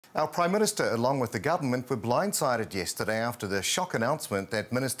Our Prime Minister, along with the government, were blindsided yesterday after the shock announcement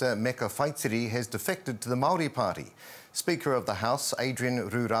that Minister Meka Whaitiri has defected to the Māori Party. Speaker of the House, Adrian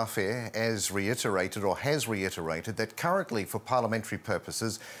Rurafe, has reiterated that currently, for parliamentary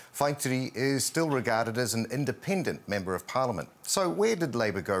purposes, Whaitiri is still regarded as an independent Member of Parliament. So where did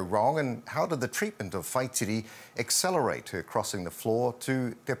Labour go wrong, and how did the treatment of Whaitiri accelerate her crossing the floor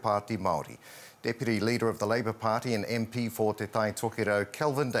to Te Pāti Māori? Deputy Leader of the Labour Party and MP for Te Tai Tokerau,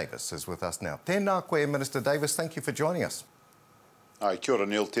 Kelvin is with us now. Tēnā koe, Minister Davis, thank you for joining us. Kia ora,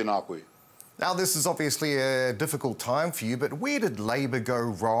 Neil, tēnā koe. Now, this is obviously a difficult time for you, but where did Labour go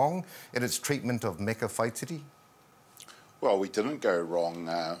wrong in its treatment of Meka Whaitiri? Well, we didn't go wrong.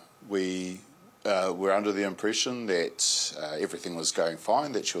 We were under the impression that everything was going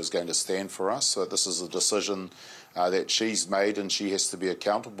fine, that she was going to stand for us. So this is a decision that she's made and she has to be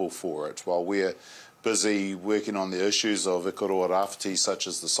accountable for it. While we're busy working on the issues of ikaroa rāwhiti, such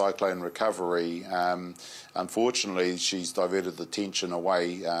as the cyclone recovery, unfortunately she's diverted the attention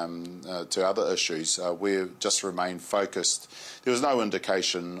away to other issues. We just remain focused. There was no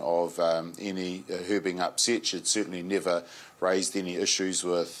indication of her being upset. She'd certainly never raised any issues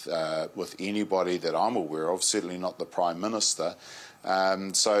with anybody that I'm aware of, certainly not the Prime Minister.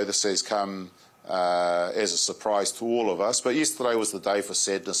 So this has come as a surprise to all of us. But yesterday was the day for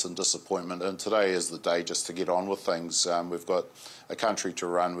sadness and disappointment, and today is the day just to get on with things. We've got a country to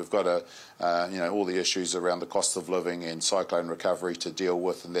run. We've got all the issues around the cost of living and cyclone recovery to deal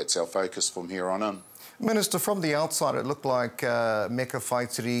with, and that's our focus from here on in. Minister, from the outside, it looked like Meka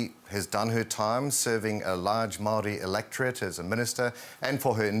Whaitiri has done her time serving a large Māori electorate as a minister and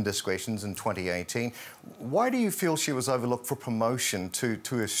for her indiscretions in 2018. Why do you feel she was overlooked for promotion to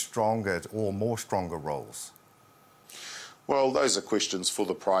a stronger or more stronger roles? Well, those are questions for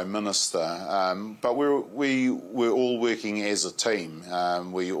the Prime Minister, but we're all working as a team.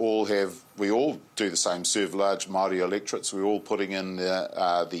 We all do the same, serve large Māori electorates. We're all putting in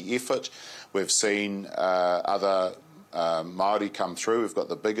the effort. We've seen other Māori come through. We've got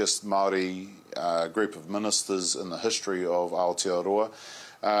the biggest Māori group of ministers in the history of Aotearoa.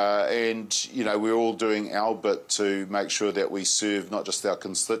 And, we're all doing our bit to make sure that we serve not just our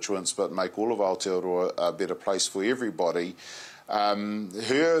constituents, but make all of Aotearoa a better place for everybody.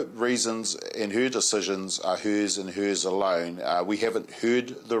 Her reasons and her decisions are hers and hers alone. We haven't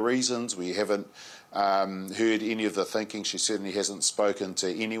heard the reasons. We haven't heard any of the thinking. She certainly hasn't spoken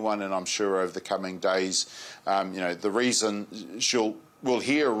to anyone, and I'm sure over the coming days, the reason we'll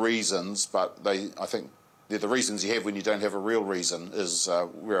hear reasons, but I think they're the reasons you have when you don't have a real reason, is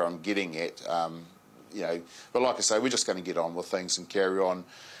where I'm getting at. But like I say, we're just going to get on with things and carry on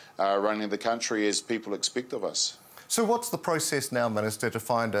running the country as people expect of us. So what's the process now, Minister, to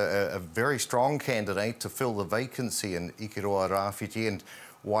find a very strong candidate to fill the vacancy in ikaroa rāwhiti and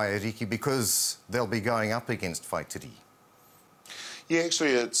Waiariki, because they'll be going up against Whaitiri? Yeah,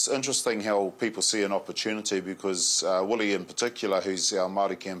 actually, it's interesting how people see an opportunity, because Willie in particular, who's our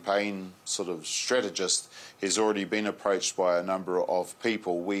Māori campaign sort of strategist, has already been approached by a number of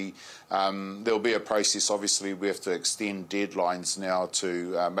people. There'll be a process. Obviously, we have to extend deadlines now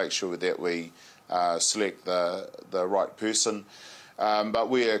to make sure that we select the right person. But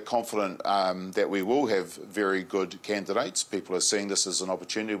we are confident that we will have very good candidates. People are seeing this as an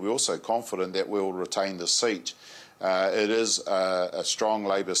opportunity. We're also confident that we'll retain the seat. It is a strong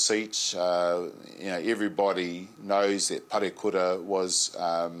Labour seat. Everybody knows that Parekura was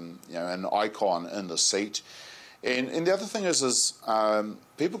an icon in the seat. And the other thing is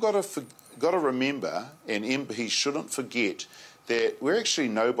people got to remember, and MPs shouldn't forget, that we're actually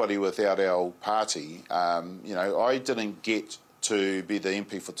nobody without our party. I didn't get to be the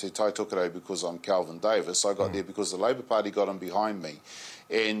MP for Te Tai Tokerau because I'm Kelvin Davis. I got there because the Labour Party got in behind me.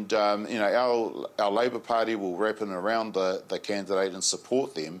 And, our Labour Party will wrap in around the candidate and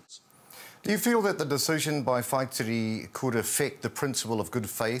support them. Do you feel that the decision by Whaitiri could affect the principle of good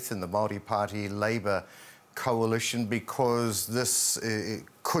faith in the Māori Party Labour coalition, because this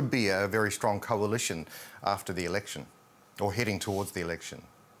could be a very strong coalition after the election, or heading towards the election?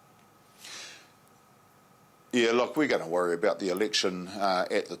 Yeah, look, we're going to worry about the election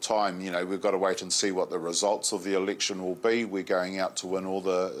at the time. We've got to wait and see what the results of the election will be. We're going out to win all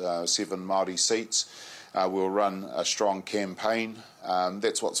the 7 Māori seats. We'll run a strong campaign.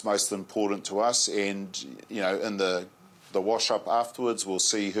 That's what's most important to us. And, in the wash-up afterwards, we'll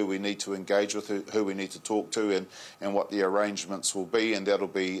see who we need to engage with, who we need to talk to, and what the arrangements will be. And that'll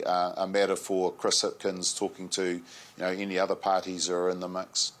be a matter for Chris Hipkins talking to, any other parties that are in the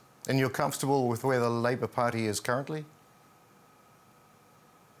mix. And you're comfortable with where the Labour Party is currently?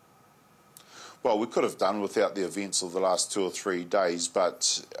 well, we could have done without the events of the last 2 or 3 days.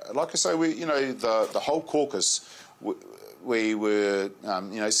 But like I say, the whole caucus, we were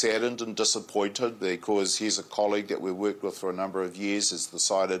saddened and disappointed because here's a colleague that we worked with for a number of years has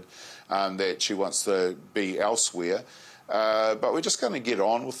decided that she wants to be elsewhere. But we're just going to get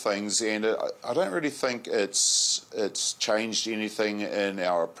on with things, and I don't really think it's changed anything in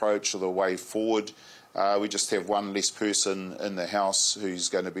our approach or the way forward. We just have one less person in the House who's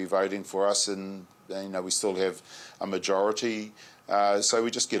going to be voting for us, and we still have a majority, so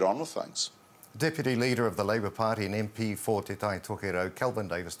we just get on with things. Deputy Leader of the Labour Party and MP for Te Tai Tokerau, Kelvin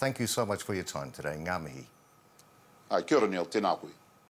Davis, thank you so much for your time today. Ngā mihi. Kia ora, Neil. Tēnā koe.